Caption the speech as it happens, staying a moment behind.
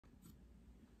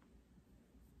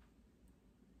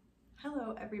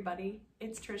Hello everybody,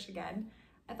 it's Trish again.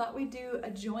 I thought we'd do a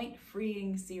joint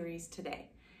freeing series today.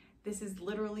 This is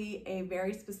literally a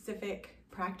very specific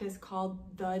practice called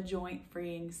the joint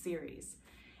freeing series.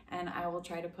 And I will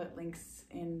try to put links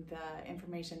in the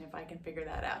information if I can figure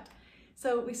that out.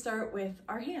 So we start with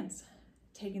our hands.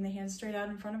 Taking the hands straight out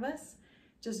in front of us,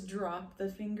 just drop the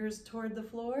fingers toward the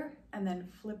floor and then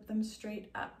flip them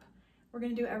straight up. We're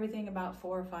gonna do everything about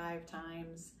 4 or 5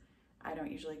 times. I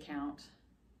don't usually count.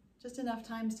 Just enough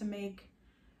times to make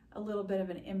a little bit of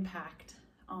an impact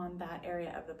on that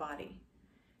area of the body.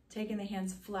 Taking the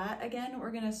hands flat again,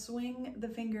 we're gonna swing the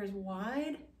fingers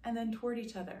wide and then toward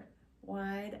each other.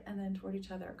 Wide and then toward each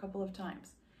other a couple of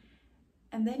times.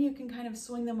 And then you can kind of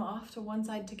swing them off to one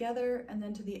side together and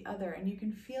then to the other. And you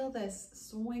can feel this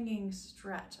swinging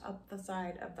stretch up the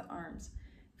side of the arms.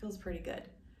 Feels pretty good.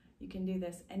 You can do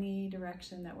this any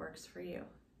direction that works for you.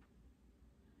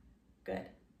 Good.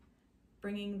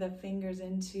 Bringing the fingers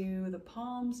into the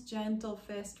palms, gentle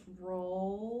fist,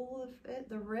 roll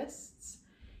the wrists.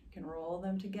 You can roll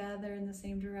them together in the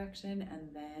same direction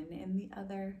and then in the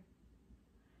other.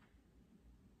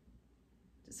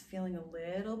 Just feeling a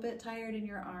little bit tired in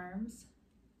your arms.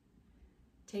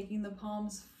 Taking the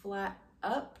palms flat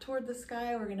up toward the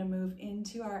sky, we're gonna move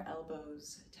into our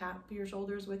elbows. Tap your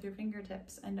shoulders with your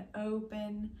fingertips and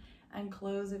open and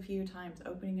close a few times,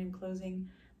 opening and closing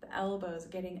the elbows,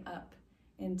 getting up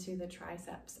into the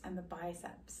triceps and the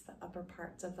biceps, the upper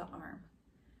parts of the arm.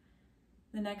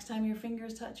 The next time your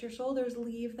fingers touch your shoulders,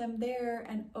 leave them there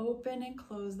and open and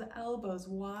close the elbows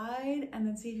wide, and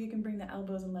then see if you can bring the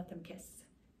elbows and let them kiss.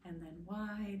 And then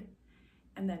wide,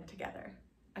 and then together.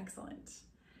 Excellent.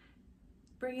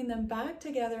 Bringing them back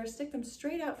together, stick them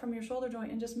straight out from your shoulder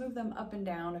joint and just move them up and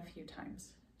down a few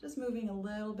times. Just moving a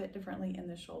little bit differently in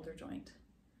the shoulder joint.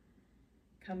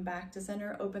 Come back to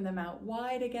center, open them out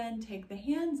wide again, take the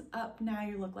hands up, now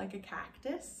you look like a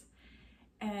cactus,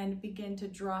 and begin to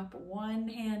drop one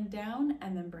hand down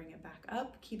and then bring it back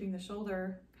up, keeping the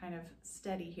shoulder kind of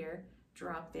steady here.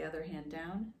 Drop the other hand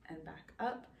down and back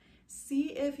up.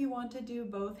 See if you want to do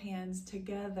both hands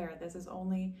together. This is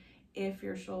only if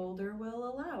your shoulder will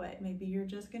allow it. Maybe you're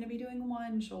just gonna be doing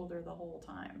one shoulder the whole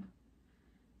time,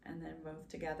 and then both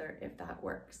together if that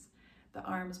works. The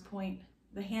arms point,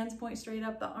 the hands point straight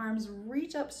up, the arms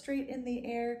reach up straight in the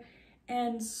air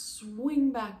and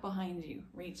swing back behind you.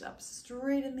 Reach up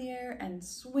straight in the air and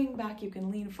swing back. You can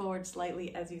lean forward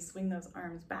slightly as you swing those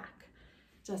arms back.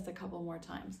 Just a couple more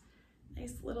times.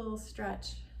 Nice little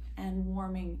stretch and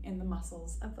warming in the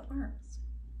muscles of the arms.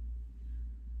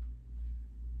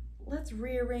 Let's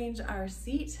rearrange our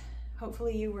seat.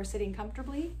 Hopefully you were sitting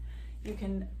comfortably. You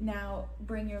can now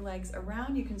bring your legs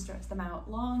around. You can stretch them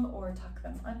out long or tuck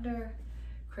them under.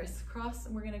 Crisscross,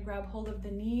 and we're gonna grab hold of the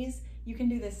knees. You can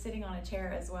do this sitting on a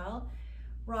chair as well.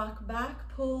 Rock back,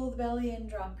 pull the belly in,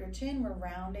 drop your chin. We're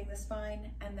rounding the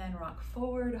spine, and then rock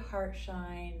forward, heart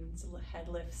shines, head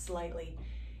lifts slightly.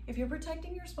 If you're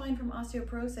protecting your spine from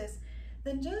osteoporosis,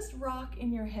 then just rock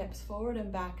in your hips forward and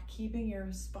back, keeping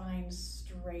your spine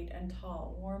straight and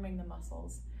tall, warming the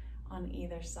muscles on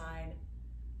either side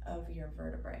of your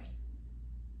vertebrae,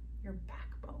 your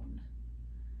backbone.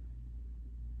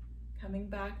 Coming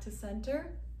back to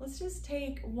center, let's just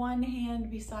take one hand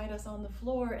beside us on the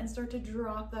floor and start to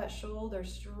drop that shoulder,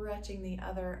 stretching the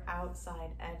other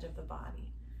outside edge of the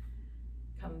body.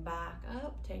 Come back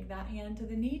up, take that hand to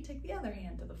the knee, take the other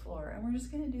hand to the floor. And we're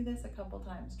just gonna do this a couple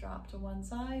times. Drop to one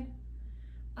side,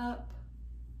 up,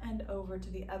 and over to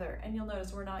the other. And you'll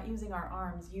notice we're not using our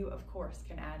arms. You, of course,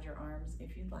 can add your arms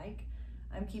if you'd like.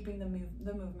 I'm keeping the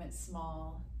movement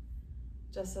small,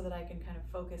 just so that I can kind of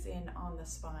focus in on the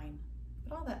spine.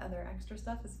 But all that other extra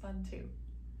stuff is fun too.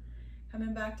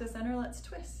 Coming back to center, let's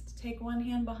twist. Take one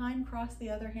hand behind, cross the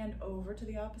other hand over to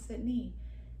the opposite knee.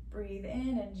 Breathe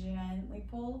in and gently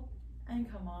pull and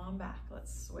come on back.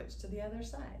 Let's switch to the other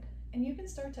side. And you can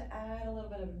start to add a little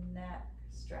bit of neck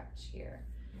stretch here.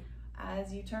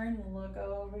 As you turn, look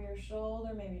over your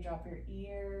shoulder, maybe drop your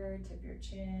ear, tip your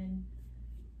chin.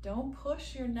 Don't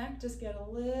push your neck, just get a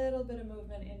little bit of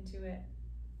movement into it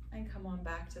and come on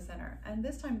back to center. And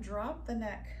this time drop the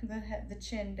neck, the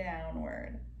chin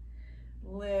downward.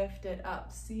 Lift it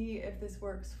up. See if this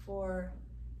works for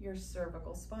your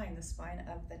cervical spine, the spine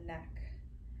of the neck.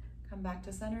 Come back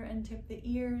to center and tip the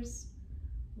ears,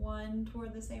 one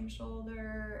toward the same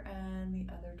shoulder and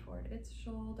the other toward its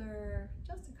shoulder.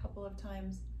 Just a couple of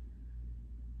times.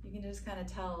 You can just kind of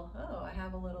tell, oh, I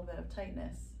have a little bit of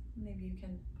tightness. Maybe you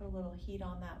can put a little heat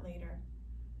on that later.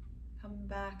 Come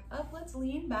back up, let's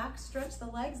lean back, stretch the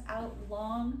legs out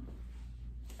long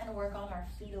and work on our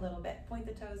feet a little bit. Point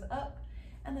the toes up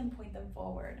and then point them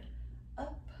forward.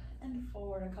 up and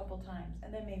forward a couple times,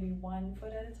 and then maybe one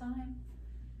foot at a time,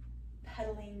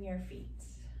 pedaling your feet.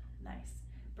 Nice.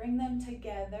 Bring them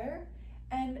together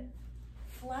and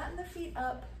flatten the feet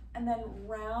up and then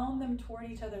round them toward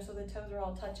each other so the toes are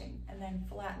all touching, and then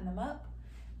flatten them up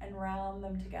and round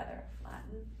them together.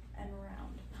 Flatten and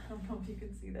round. I don't know if you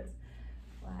can see this.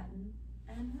 Flatten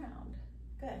and round.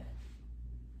 Good.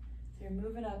 So you're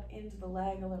moving up into the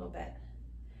leg a little bit.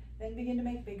 Then begin to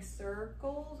make big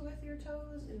circles with your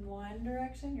toes in one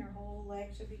direction. Your whole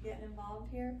leg should be getting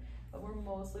involved here, but we're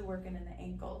mostly working in the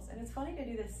ankles. And it's funny to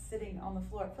do this sitting on the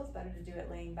floor. It feels better to do it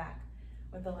laying back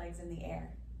with the legs in the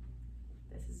air.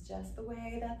 This is just the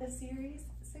way that the series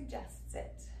suggests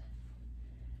it.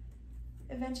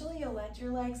 Eventually you'll let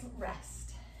your legs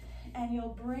rest and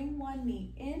you'll bring one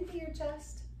knee into your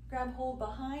chest, grab hold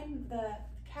behind the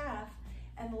calf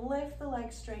and lift the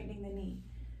leg, straightening the knee.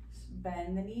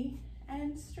 Bend the knee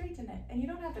and straighten it. And you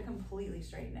don't have to completely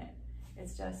straighten it.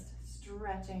 It's just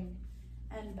stretching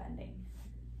and bending,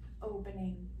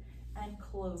 opening and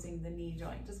closing the knee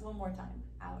joint. Just one more time.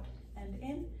 Out and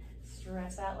in.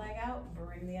 Stretch that leg out.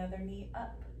 Bring the other knee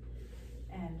up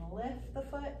and lift the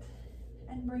foot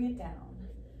and bring it down.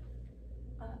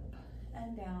 Up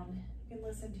and down. You can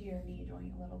listen to your knee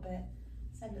joint a little bit.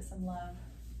 Send it some love.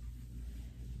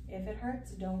 If it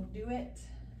hurts, don't do it.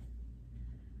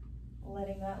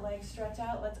 Letting that leg stretch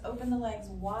out. Let's open the legs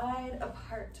wide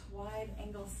apart, wide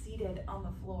angle seated on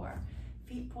the floor.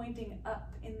 Feet pointing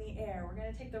up in the air. We're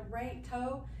going to take the right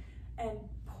toe and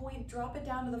drop it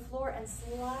down to the floor and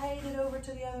slide it over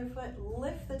to the other foot.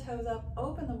 Lift the toes up,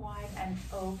 open them wide, and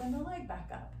open the leg back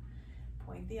up.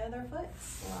 Point the other foot,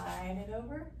 slide it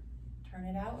over, turn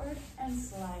it outward, and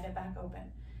slide it back open.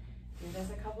 Do this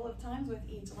a couple of times with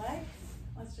each leg.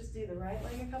 Let's just do the right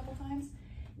leg a couple times.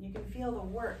 You can feel the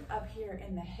work up here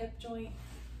in the hip joint.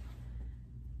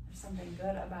 There's something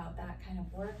good about that kind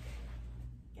of work.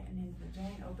 Getting into the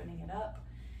joint, opening it up,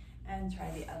 and try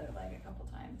the other leg a couple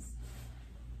times.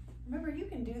 Remember, you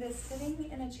can do this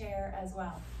sitting in a chair as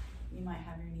well. You might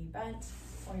have your knee bent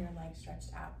or your leg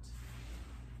stretched out.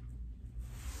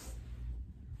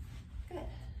 Good.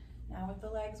 Now with the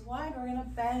legs wide, we're gonna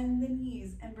bend the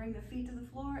knees and bring the feet to the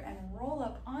floor and roll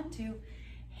up onto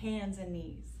hands and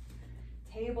knees.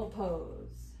 Table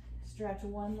pose. Stretch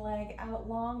one leg out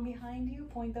long behind you,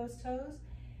 point those toes,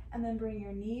 and then bring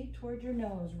your knee toward your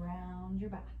nose, round your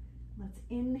back. Let's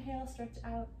inhale, stretch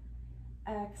out,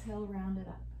 exhale, round it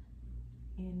up.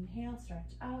 Inhale,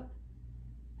 stretch out,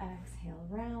 exhale,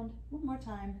 round. One more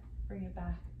time, bring it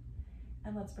back,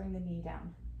 and let's bring the knee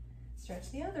down.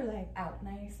 Stretch the other leg out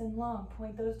nice and long,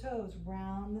 point those toes,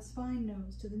 round the spine,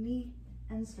 nose to the knee,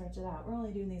 and stretch it out. We're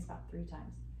only doing these about 3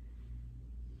 times.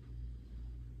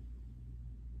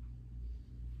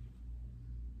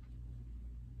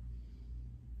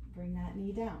 Bring that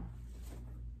knee down.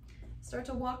 Start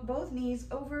to walk both knees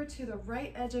over to the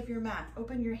right edge of your mat.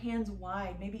 Open your hands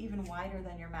wide, maybe even wider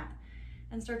than your mat.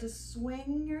 And start to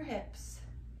swing your hips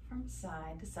from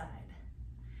side to side.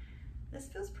 This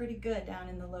feels pretty good down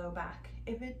in the low back.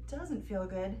 If it doesn't feel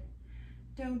good,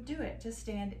 don't do it. Just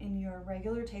stand in your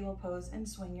regular table pose and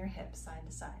swing your hips side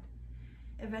to side.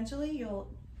 Eventually,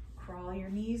 you'll crawl your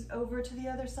knees over to the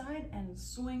other side and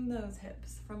swing those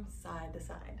hips from side to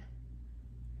side.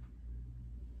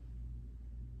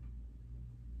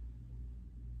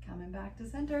 Coming back to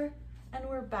center, and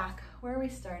we're back where we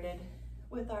started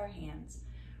with our hands.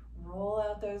 Roll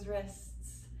out those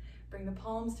wrists, bring the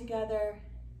palms together,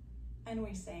 and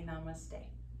we say namaste.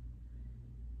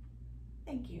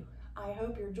 Thank you. I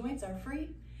hope your joints are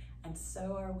free, and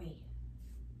so are we.